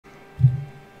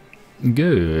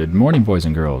Good morning, boys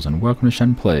and girls, and welcome to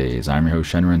Shen Plays. I'm your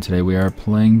host, Shenra, and today we are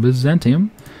playing Byzantium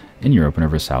in Europa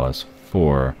Universalis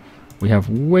IV. We have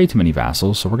way too many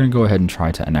vassals, so we're going to go ahead and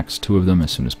try to annex two of them as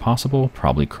soon as possible,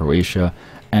 probably Croatia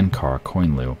and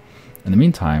Karakoyunlu. In the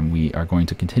meantime, we are going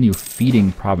to continue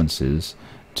feeding provinces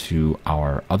to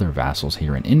our other vassals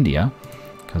here in India,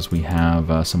 because we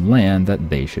have some land that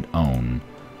they should own.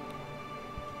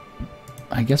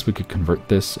 I guess we could convert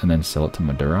this and then sell it to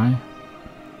Madurai.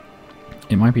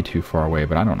 It might be too far away,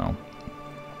 but I don't know.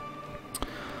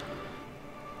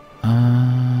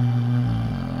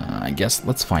 I guess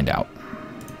let's find out.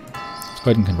 Let's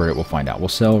go ahead and convert it. We'll find out. We'll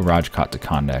sell Rajkot to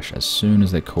Khandesh as soon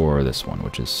as they core this one,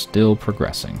 which is still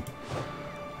progressing.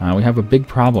 We have a big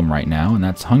problem right now, and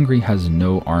that's Hungary has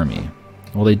no army.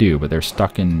 Well, they do, but they're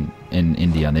stuck in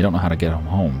India, and they don't know how to get them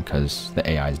home because the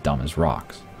AI is dumb as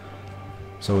rocks.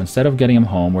 So instead of getting them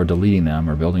home or deleting them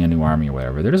or building a new army or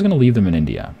whatever, they're just going to leave them in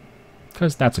India.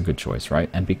 Because that's a good choice, right?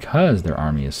 And because their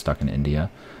army is stuck in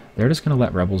India, they're just going to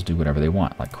let rebels do whatever they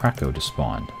want. Like Krakow just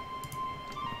spawned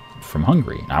from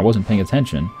Hungary. Now, I wasn't paying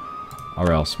attention,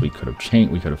 or else we could have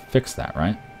changed. We could have fixed that,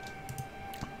 right?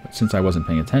 But since I wasn't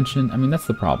paying attention, I mean, that's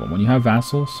the problem. When you have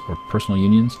vassals or personal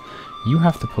unions, you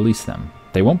have to police them.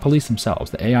 They won't police themselves.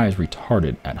 The AI is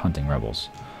retarded at hunting rebels.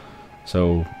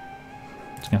 So, you're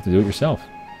just going to have to do it yourself.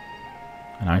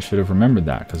 And I should have remembered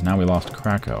that, because now we lost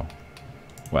Krakow.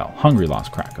 Well, Hungary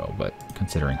lost Krakow, but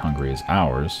considering Hungary is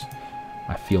ours,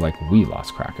 I feel like we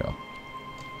lost Krakow.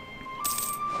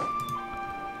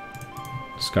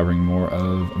 Discovering more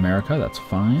of America, that's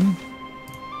fine.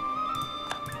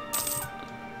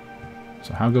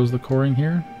 So how goes the coring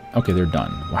here? Okay, they're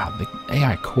done. Wow, the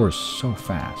AI cores so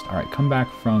fast. Alright, come back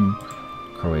from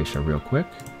Croatia real quick.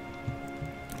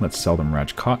 Let's sell them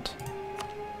Rajkot.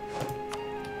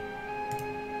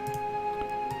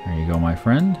 There you go, my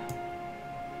friend.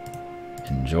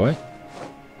 Enjoy.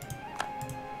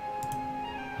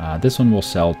 This one we'll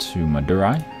sell to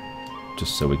Madurai,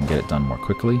 just so we can get it done more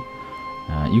quickly.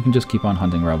 You can just keep on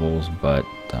hunting rebels, but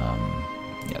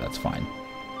yeah, that's fine.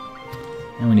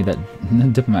 And we need that.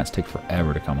 Diplomats take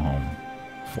forever to come home.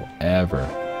 Forever.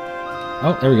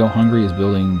 Oh, there we go. Hungary is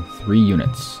building 3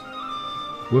 units.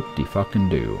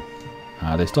 Whoop-de-fucking-do.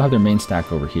 They still have their main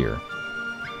stack over here.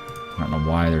 I don't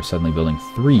know why they're suddenly building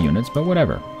 3 units, but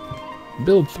whatever.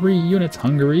 Build 3 units,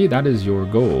 Hungary. That is your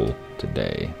goal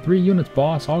today. 3 units,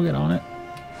 boss. I'll get on it.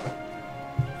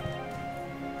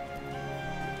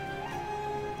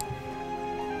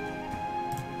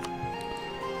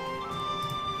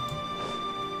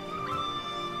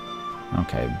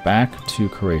 Okay, back to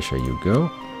Croatia you go.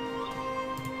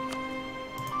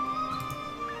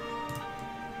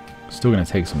 Still going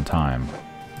to take some time.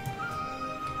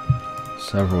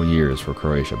 Several years for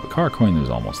Croatia, but Karakoyunlu is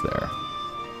almost there.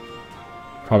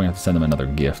 Probably have to send them another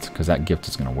gift, because that gift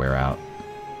is going to wear out.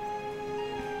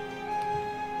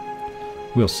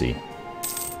 We'll see.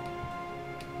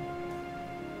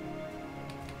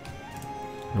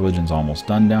 Religion's almost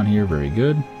done down here. Very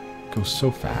good. Goes so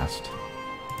fast.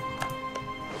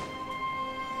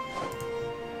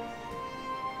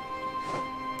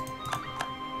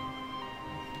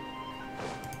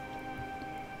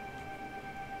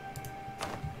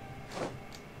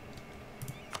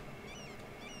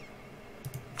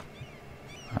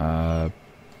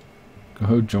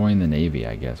 Go join the Navy,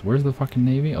 I guess. Where's the fucking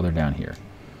Navy? Oh, they're down here.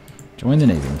 Join the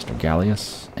Navy, Mr.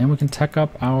 Gallius. And we can tech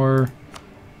up our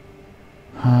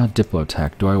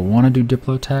Diplotech. Do I want to do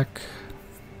Diplotech?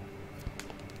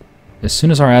 As soon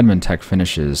as our admin tech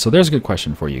finishes... So there's a good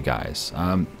question for you guys.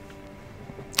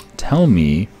 Tell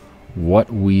me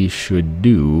what we should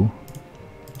do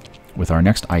with our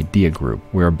next idea group.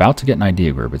 We're about to get an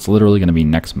idea group. It's literally going to be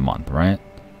next month, right?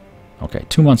 Okay,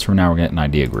 2 months from now we're getting an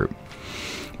idea group.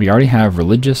 We already have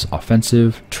religious,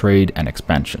 offensive, trade, and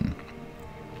expansion.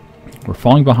 We're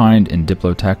falling behind in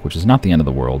Diplotech, which is not the end of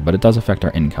the world, but it does affect our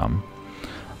income.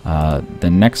 The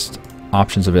next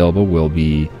options available will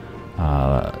be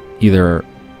either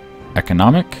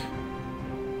economic,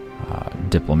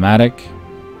 diplomatic,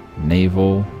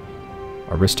 naval,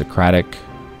 aristocratic,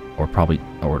 or probably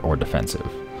or defensive.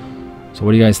 So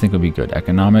what do you guys think would be good?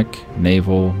 Economic,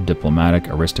 naval, diplomatic,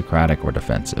 aristocratic, or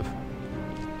defensive?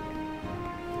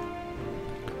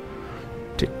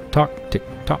 Tick-tock,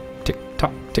 tick-tock,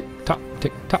 tick-tock, tick-tock,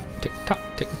 tick-tock,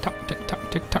 tick-tock, tick-tock,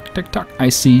 tick-tock, tick-tock, tick-tock. I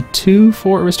see 2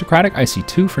 for aristocratic. I see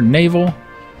 2 for naval.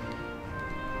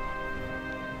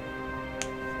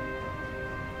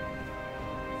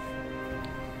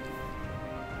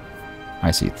 I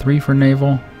see 3 for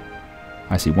naval.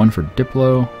 I see 1 for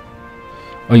diplo.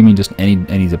 Oh, you mean just any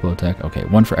Diplotech? Okay,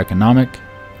 1 for economic.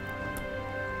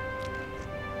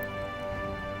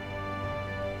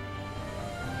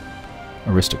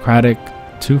 Aristocratic,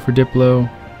 2 for Diplo.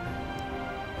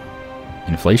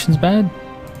 Inflation's bad?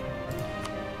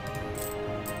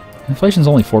 Inflation's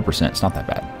only 4%. It's not that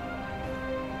bad.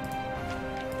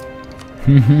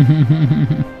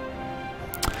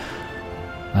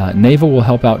 Naval will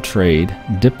help out trade.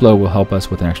 Diplo will help us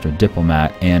with an extra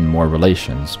diplomat and more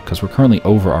relations, because we're currently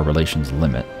over our relations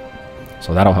limit.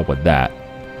 So that'll help with that.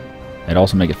 It'd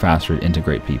also make it faster to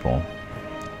integrate people.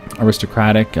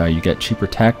 Aristocratic, you get cheaper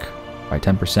tech by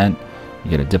 10%.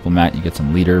 You get a diplomat, you get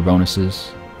some leader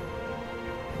bonuses.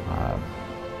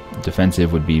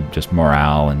 Defensive would be just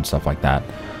morale and stuff like that.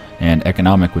 And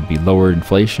economic would be lower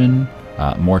inflation,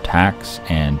 more tax,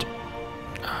 and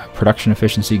production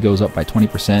efficiency goes up by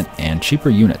 20%, and cheaper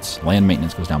units. Land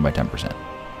maintenance goes down by 10%.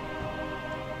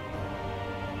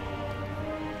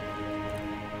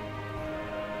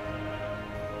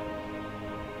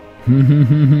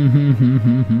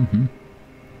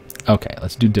 Okay,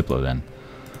 let's do Diplo then.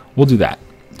 We'll do that.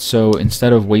 So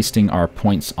instead of wasting our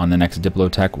points on the next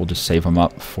Diplo tech, we'll just save them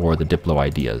up for the Diplo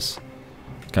ideas.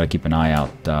 Gotta keep an eye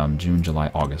out. June, July,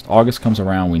 August. August comes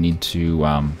around, we need to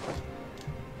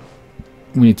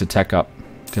tech up,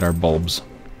 get our bulbs.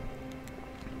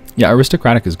 Yeah,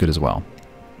 Aristocratic is good as well.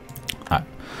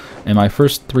 In my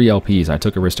first 3 LPs, I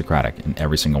took Aristocratic in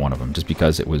every single one of them, just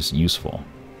because it was useful.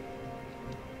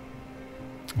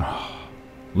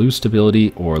 Lose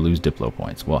stability or lose Diplo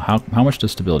points. Well, how much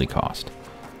does stability cost?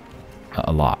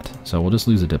 A lot. So we'll just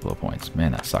lose the Diplo points.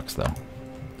 Man, that sucks though.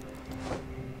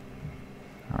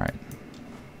 Alright.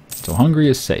 So Hungary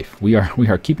is safe. We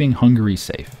are keeping Hungary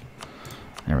safe.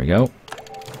 There we go.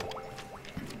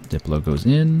 Diplo goes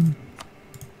in.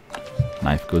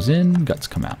 Knife goes in, guts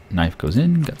come out. Knife goes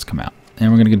in, guts come out.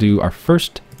 And we're going to do our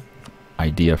first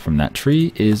idea from that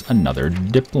tree is another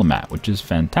diplomat, which is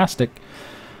fantastic.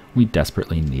 We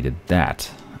desperately needed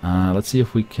that. Let's see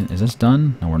if we can... Is this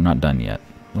done? No, we're not done yet.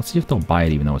 Let's see if they'll buy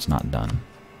it even though it's not done.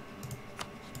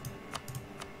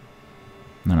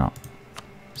 No.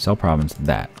 Sell province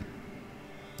that.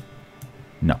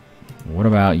 No. What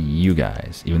about you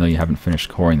guys? Even though you haven't finished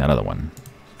coring that other one.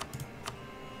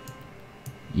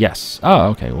 Yes. Oh,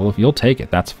 okay. Well, if you'll take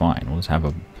it, that's fine. We'll just have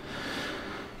a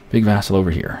big vassal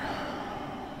over here.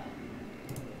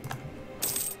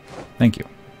 Thank you.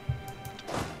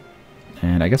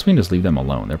 And I guess we can just leave them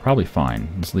alone. They're probably fine.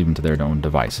 Just leave them to their own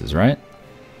devices, right?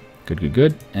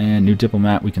 Good. And new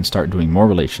diplomat, we can start doing more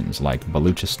relations, like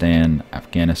Baluchistan,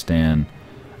 Afghanistan,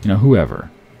 you know,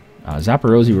 whoever.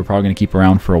 Zaporozhye we're probably going to keep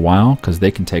around for a while, because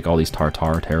they can take all these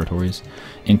Tartar territories,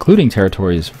 including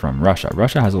territories from Russia.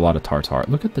 Russia has a lot of Tartar.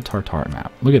 Look at the Tartar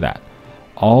map. Look at that.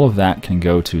 All of that can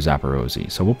go to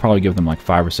Zaporozhye. So we'll probably give them like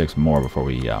 5 or 6 more before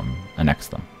we annex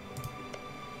them.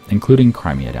 Including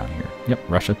Crimea down here. Yep,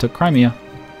 Russia took Crimea.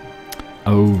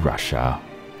 Oh, Russia.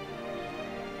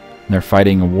 They're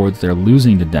fighting a war that they're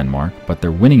losing to Denmark, but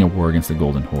they're winning a war against the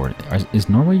Golden Horde. Is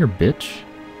Norway your bitch?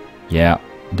 Yeah,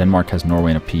 Denmark has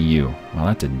Norway in a PU. Well,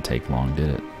 that didn't take long,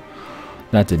 did it?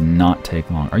 That did not take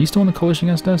long. Are you still in the coalition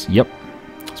against us? Yep.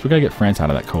 So we gotta get France out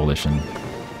of that coalition.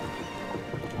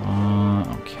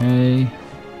 Okay.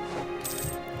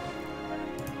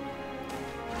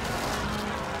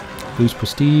 Lose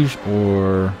prestige,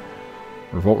 or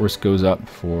revolt risk goes up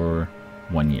for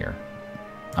 1 year.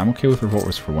 I'm okay with revolt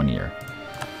risk for 1 year.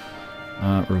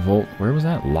 Revolt, where was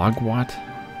that? Logwat?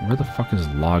 Where the fuck is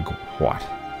Logwat?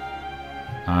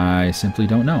 I simply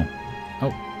don't know.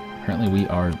 Oh, apparently we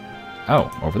are... Oh,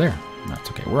 over there. That's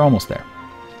okay, we're almost there.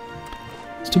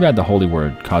 It's too bad the holy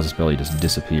word casus belli just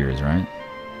disappears, right?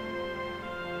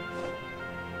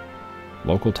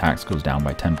 Local tax goes down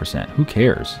by 10%. Who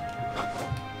cares?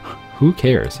 Who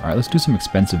cares? Alright, let's do some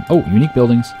expensive... Oh, unique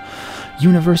buildings.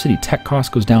 University tech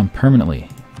cost goes down permanently.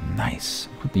 Nice.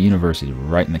 Put the university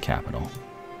right in the capital.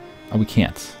 Oh, we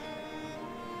can't.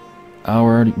 Oh,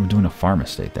 we're doing a farm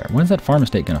estate there. When's that farm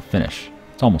estate going to finish?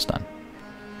 It's almost done.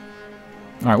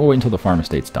 Alright, we'll wait until the farm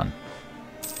estate's done.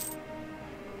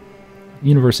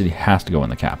 University has to go in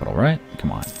the capital, right?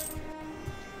 Come on.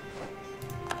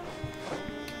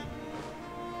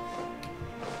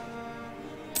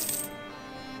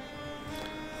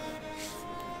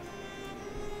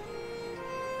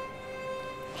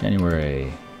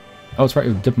 January. Oh, it's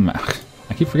right, diplomat.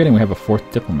 I keep forgetting we have a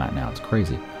 4th diplomat now. It's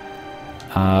crazy.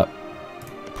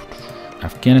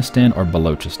 Afghanistan or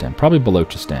Balochistan? Probably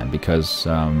Balochistan because,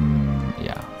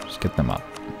 yeah, just get them up.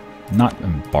 Not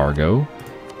embargo.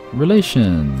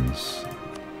 Relations.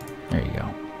 There you go.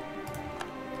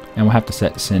 And we'll have to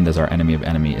set Sind as our enemy of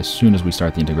enemy as soon as we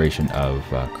start the integration of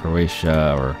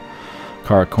Croatia or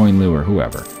Karakoinlu or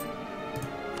whoever.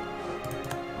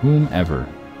 Whomever.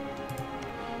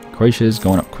 Croatia is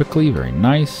going up quickly. Very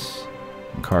nice.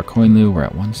 And Karakoyunlu, we're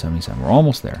at 177. We're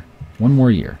almost there. One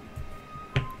more year.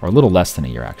 Or a little less than a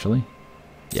year, actually.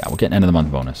 Yeah, we'll get an end of the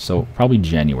month bonus. So probably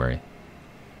January.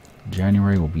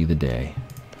 January will be the day.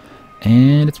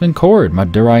 And it's been cored.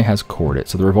 Madurai has cored it.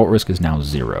 So the revolt risk is now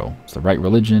 0. It's the right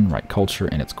religion, right culture,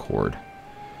 and it's cored.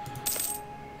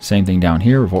 Same thing down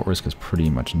here. Revolt risk is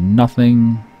pretty much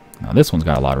nothing. Now this one's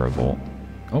got a lot of revolt.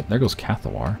 Oh, there goes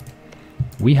Cathawar.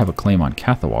 We have a claim on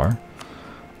Cathawar.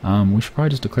 We should probably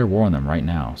just declare war on them right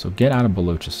now. So get out of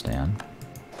Balochistan.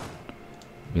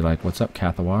 Be like, what's up,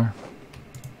 Cathawar?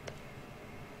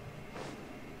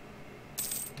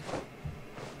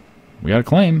 We got a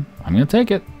claim. I'm going to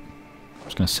take it. I'm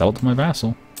just going to sell it to my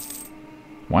vassal.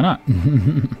 Why not?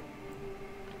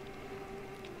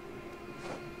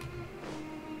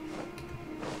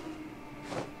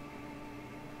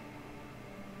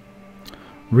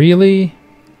 Really?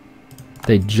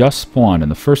 They just spawned,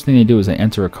 and the first thing they do is they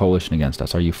enter a coalition against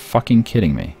us. Are you fucking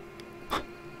kidding me?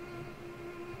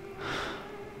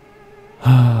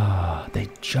 They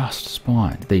just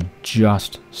spawned. They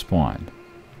just spawned.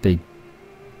 They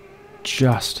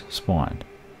just spawned.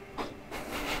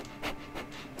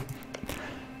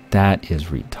 That is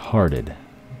retarded.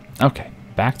 Okay,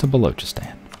 back to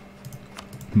Balochistan.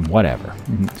 Whatever.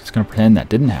 I'm just going to pretend that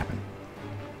didn't happen.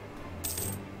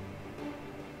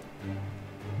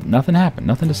 Nothing happened.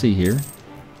 Nothing to see here.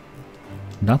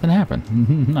 Nothing happened.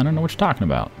 I don't know what you're talking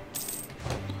about.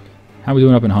 How are we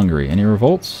doing up in Hungary? Any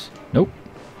revolts? Nope.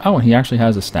 Oh, and he actually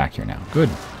has a stack here now.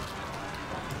 Good.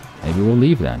 Maybe we'll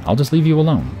leave then. I'll just leave you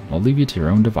alone. I'll leave you to your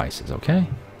own devices, okay?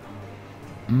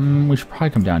 We should probably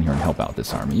come down here and help out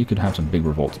this army. You could have some big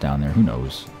revolts down there. Who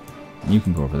knows? And you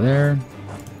can go over there.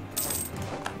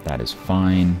 That is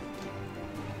fine.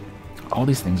 All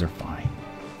these things are fine.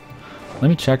 Let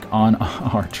me check on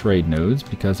our trade nodes,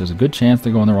 because there's a good chance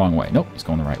they're going the wrong way. Nope, he's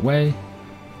going the right way.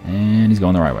 And he's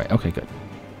going the right way. Okay, good.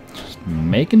 Just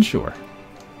making sure.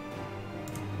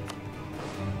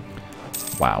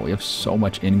 Wow, we have so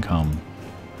much income.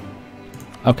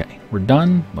 Okay, we're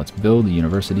done. Let's build a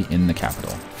university in the capital.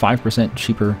 5%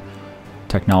 cheaper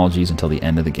technologies until the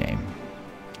end of the game.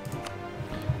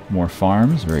 More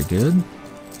farms, very good.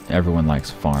 Everyone likes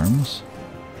farms.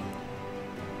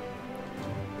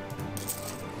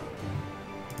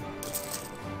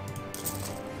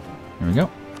 There we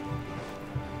go.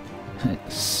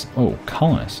 Oh,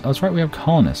 colonists. Oh, that's right, we have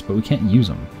colonists, but we can't use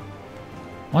them.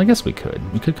 Well, I guess we could.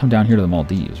 We could come down here to the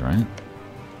Maldives, right?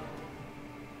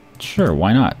 Sure,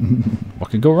 why not?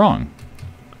 What could go wrong?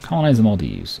 Colonize the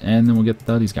Maldives, and then we'll get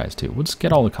these guys too. We'll just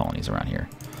get all the colonies around here.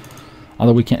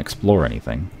 Although we can't explore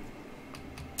anything.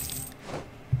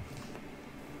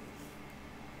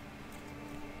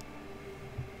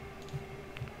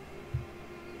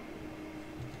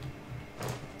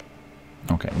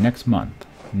 Okay, next month.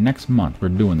 Next month, we're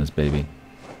doing this, baby.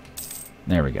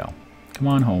 There we go. Come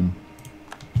on home.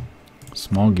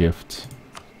 Small gift.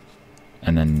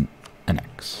 And then an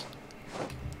X.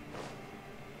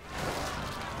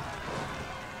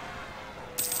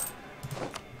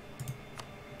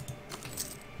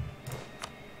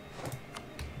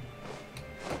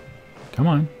 Come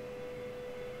on.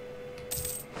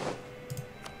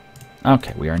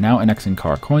 Okay, we are now annexing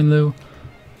Karakoyunlu.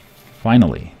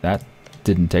 Finally, that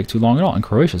didn't take too long at all, and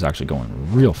Croatia's actually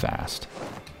going real fast.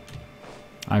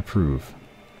 I approve.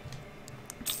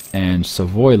 And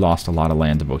Savoy lost a lot of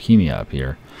land to Bohemia up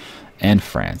here, and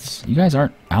France. You guys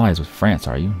aren't allies with France,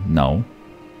 are you? No.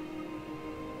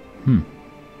 Yeah,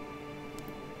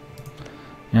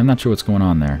 I'm not sure what's going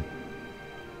on there.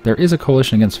 There is a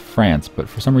coalition against France, but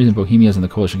for some reason Bohemia's in the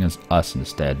coalition against us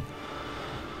instead.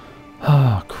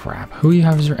 Oh, crap. Who do you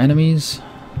have as your enemies?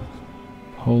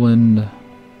 Poland,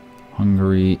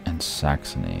 Hungary, and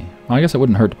Saxony. Well, I guess it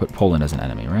wouldn't hurt to put Poland as an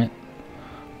enemy, right?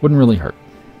 Wouldn't really hurt.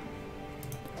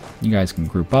 You guys can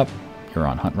group up. You're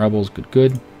on Hunt Rebels. Good,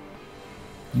 good.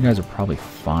 You guys are probably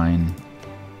fine.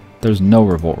 There's no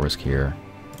revolt risk here.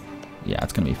 Yeah,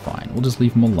 it's going to be fine. We'll just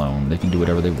leave them alone. They can do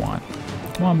whatever they want.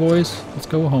 Come on, boys. Let's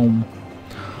go home.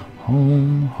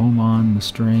 Home, home on the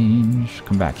strange.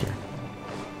 Come back here.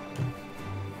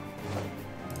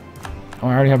 Oh,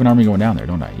 I already have an army going down there,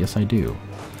 don't I? Yes, I do.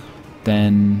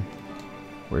 Then,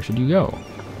 where should you go?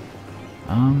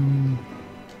 You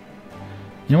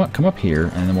know what? Come up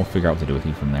here, and then we'll figure out what to do with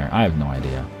you from there. I have no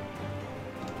idea.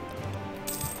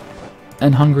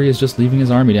 And Hungary is just leaving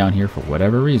his army down here for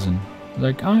whatever reason. He's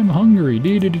like, I'm hungry.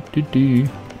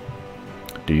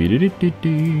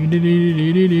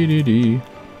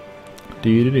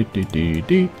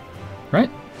 Right?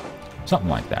 Something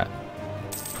like that.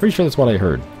 Pretty sure that's what I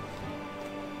heard.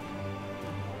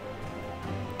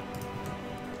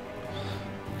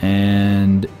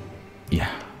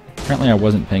 Apparently I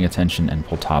wasn't paying attention and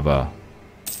Poltava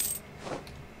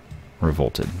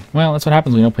revolted. Well, that's what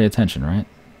happens when you don't pay attention, right?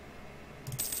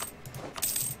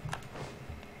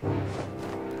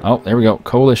 Oh, there we go.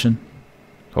 Coalition.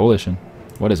 Coalition.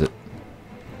 What is it?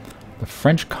 The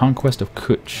French conquest of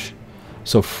Kutch.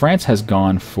 So France has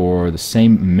gone for the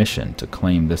same mission to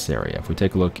claim this area. If we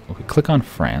take a look, if we click on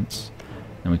France,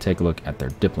 and we take a look at their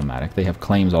diplomatic, they have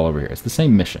claims all over here. It's the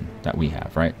same mission that we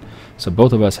have, right? So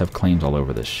both of us have claims all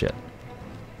over this shit.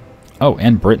 Oh,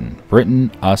 and Britain. Britain,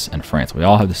 us, and France. We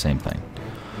all have the same thing.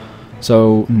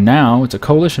 So now it's a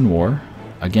coalition war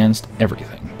against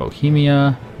everything.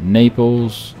 Bohemia,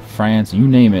 Naples, France, you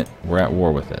name it, we're at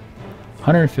war with it.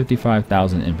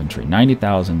 155,000 infantry,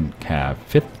 90,000 cav,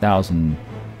 50,000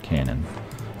 cannon.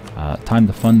 Time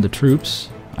to fund the troops,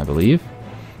 I believe.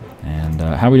 And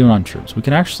how are we doing on troops? We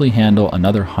can actually handle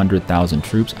another 100,000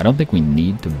 troops. I don't think we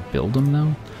need to build them,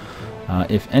 though.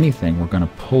 If anything, we're going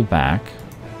to pull back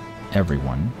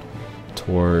everyone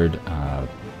toward...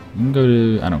 you can go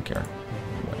to... I don't care.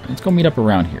 Let's go meet up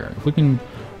around here. If we can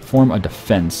form a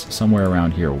defense somewhere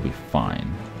around here, we'll be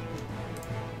fine.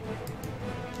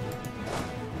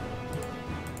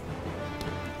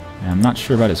 And I'm not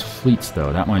sure about his fleets,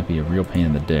 though. That might be a real pain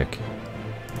in the dick.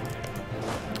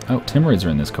 Oh, Timurids are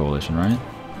in this coalition, right?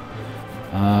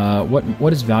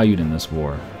 What is valued in this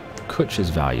war? Kutch is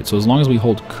valued. So as long as we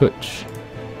hold Kutch,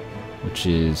 which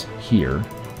is here,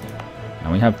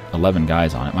 and we have 11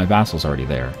 guys on it. My vassal's already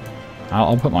there.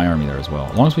 I'll put my army there as well.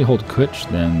 As long as we hold Kutch,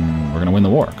 then we're going to win the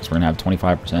war, because we're going to have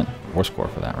 25% war score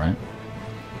for that, right?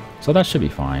 So that should be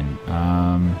fine.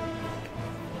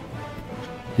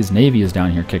 His navy is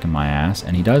down here kicking my ass,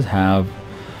 and he does have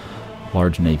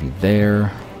large navy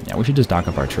there. Yeah, we should just dock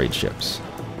up our trade ships.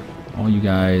 All you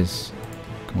guys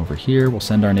come over here. We'll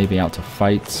send our navy out to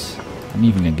fight. I'm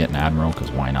even going to get an admiral, because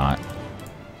why not?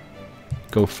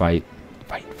 Go fight.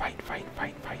 Fight, fight, fight,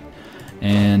 fight, fight.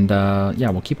 And, yeah,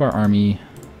 we'll keep our army...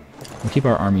 We'll keep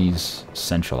our armies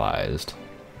centralized.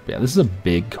 But yeah, this is a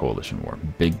big coalition war.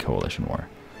 Big coalition war.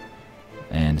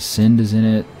 And Sind is in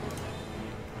it.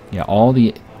 Yeah, all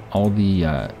the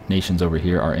nations over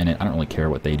here are in it. I don't really care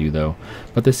what they do, though.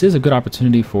 But this is a good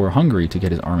opportunity for Hungary to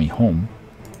get his army home,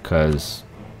 because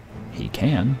he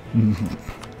can.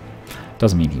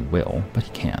 Doesn't mean he will, but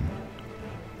he can.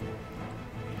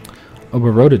 Oh,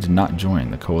 Baroda did not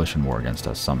join the coalition war against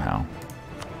us somehow.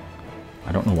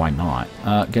 I don't know why not.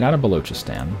 Get out of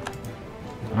Balochistan.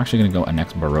 I'm actually going to go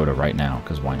annex Baroda right now,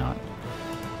 because why not?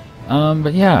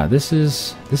 But yeah, this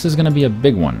is going to be a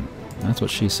big one. That's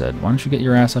what she said. Why don't you get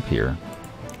your ass up here?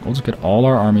 We'll just get all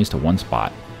our armies to one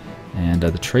spot. And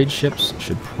the trade ships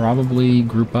should probably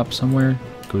group up somewhere.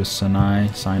 Go to Sinai,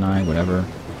 whatever.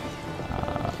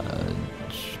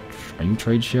 Are you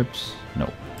trade ships? No.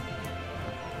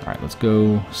 Alright, let's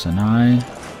go Sinai.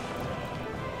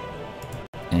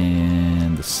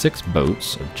 And the 6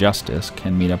 boats of justice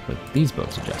can meet up with these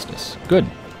boats of justice. Good.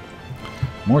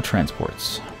 More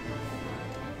transports.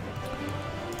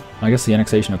 I guess the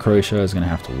annexation of Croatia is going to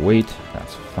have to wait.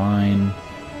 That's fine.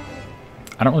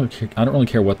 I don't really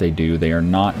care what they do. They are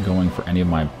not going for any of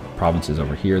my provinces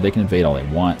over here. They can invade all they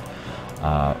want.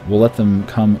 We'll let them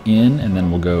come in, and then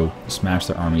we'll go smash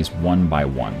their armies one by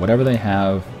one. Whatever they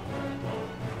have,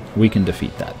 we can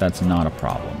defeat that. That's not a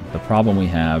problem. The problem we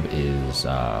have is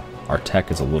our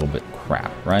tech is a little bit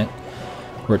crap, right?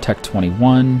 We're at tech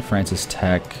 21. France is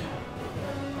tech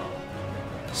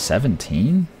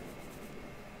 17?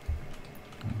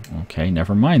 Okay,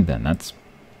 never mind then. That's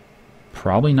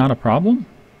probably not a problem?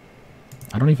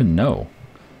 I don't even know.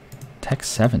 Tech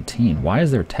 17. Why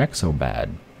is their tech so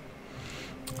bad?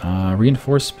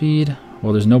 Reinforced speed?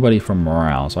 Well, there's nobody from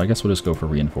morale, so I guess we'll just go for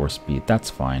reinforced speed. That's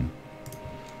fine.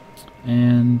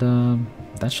 And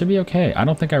that should be okay. I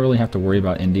don't think I really have to worry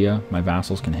about India. My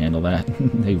vassals can handle that.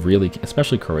 They really,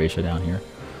 especially Croatia down here.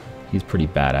 He's pretty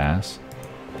badass.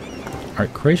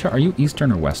 Alright, Croatia, are you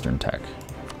Eastern or Western tech?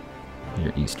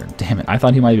 You're Eastern. Damn it. I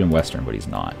thought he might have been Western, but he's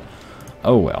not.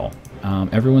 Oh, well.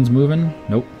 Everyone's moving?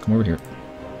 Nope. Come over here.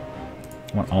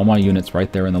 I want all my units right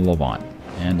there in the Levant.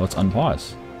 And let's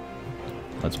unpause.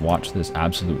 Let's watch this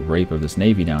absolute rape of this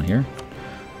navy down here.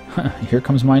 Here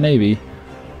comes my navy.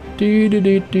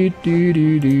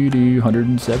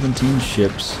 117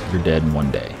 ships. You're dead in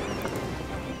one day.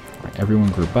 All right, everyone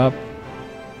group up.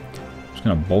 I'm just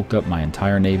going to bulk up my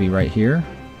entire navy right here.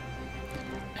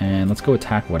 And let's go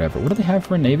attack whatever. What do they have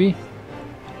for a navy?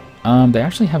 They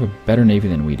actually have a better navy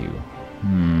than we do.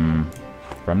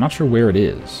 But I'm not sure where it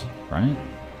is, right?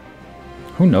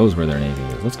 Who knows where their navy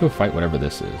is? Let's go fight whatever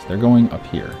this is. They're going up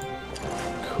here.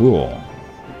 Cool.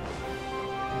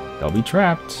 They'll be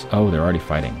trapped. Oh, they're already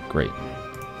fighting. Great.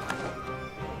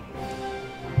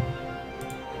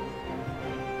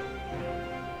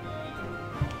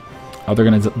 Oh, they're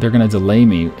gonna delay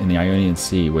me in the Ionian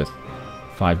Sea with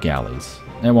 5 galleys.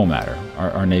 It won't matter.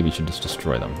 Our navy should just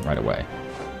destroy them right away.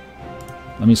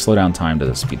 Let me slow down time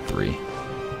to speed 3.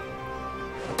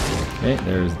 Okay,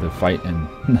 there's the fight, and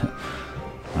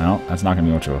well, that's not gonna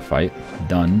be much of a fight.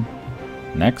 Done.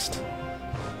 Next.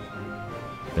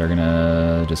 They're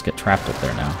gonna just get trapped up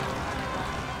there now.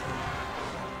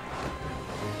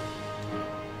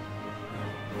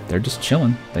 They're just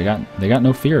chilling. They got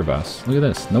no fear of us. Look at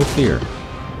this. No fear.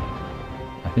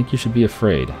 I think you should be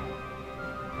afraid.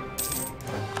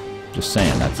 Just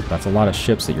saying, that's a lot of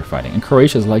ships that you're fighting. And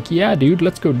Croatia's like, yeah, dude,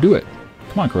 let's go do it.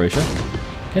 Come on, Croatia.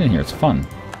 Get in here, it's fun.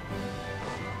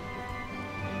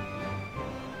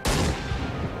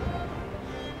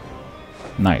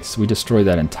 Nice. We destroyed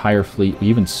that entire fleet. We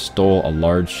even stole a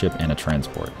large ship and a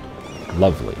transport.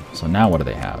 Lovely. So now what do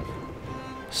they have?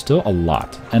 Still a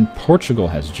lot. And Portugal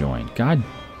has joined. God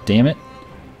damn it.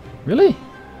 Really?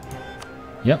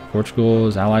 Yep, Portugal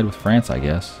is allied with France, I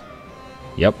guess.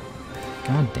 Yep.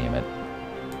 God damn it.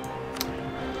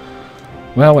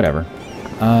 Well, whatever.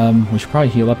 We should probably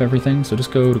heal up everything, so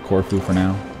just go to Corfu for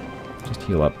now. Just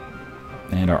heal up.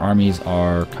 And our armies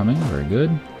are coming. Very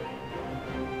good.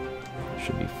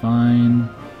 Should be fine.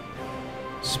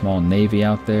 Small navy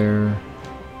out there.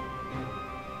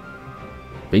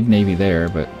 Big navy there,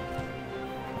 but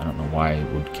I don't know why I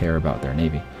would care about their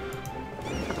navy.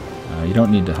 You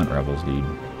don't need to hunt rebels, dude.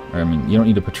 Or, I mean, you don't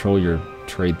need to patrol your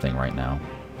trade thing right now.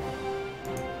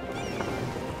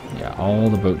 Yeah, all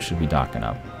the boats should be docking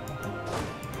up.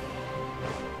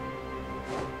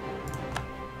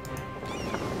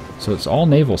 So it's all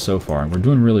naval so far, and we're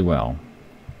doing really well.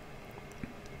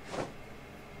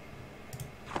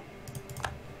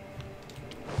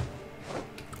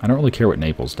 I don't really care what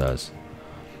Naples does.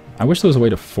 I wish there was a way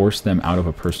to force them out of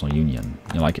a personal union.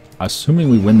 You know, like, assuming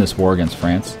we win this war against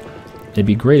France, it'd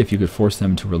be great if you could force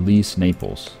them to release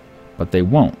Naples. But they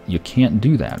won't. You can't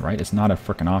do that, right? It's not a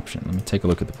frickin' option. Let me take a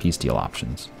look at the peace deal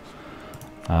options.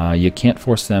 You can't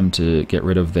force them to get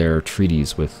rid of their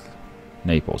treaties with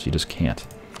Naples. You just can't.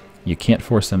 You can't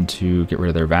force them to get rid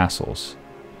of their vassals.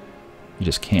 You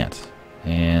just can't.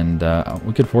 And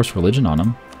we could force religion on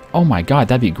them. Oh my god,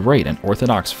 that'd be great. An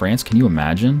Orthodox France, can you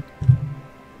imagine?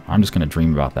 I'm just going to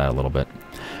dream about that a little bit.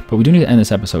 But we do need to end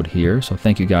this episode here, so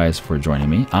thank you guys for joining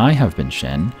me. I have been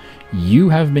Shen. You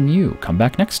have been you. Come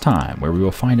back next time, where we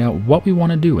will find out what we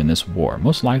want to do in this war.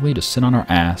 Most likely to sit on our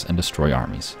ass and destroy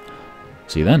armies.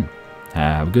 See you then.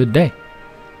 Have a good day.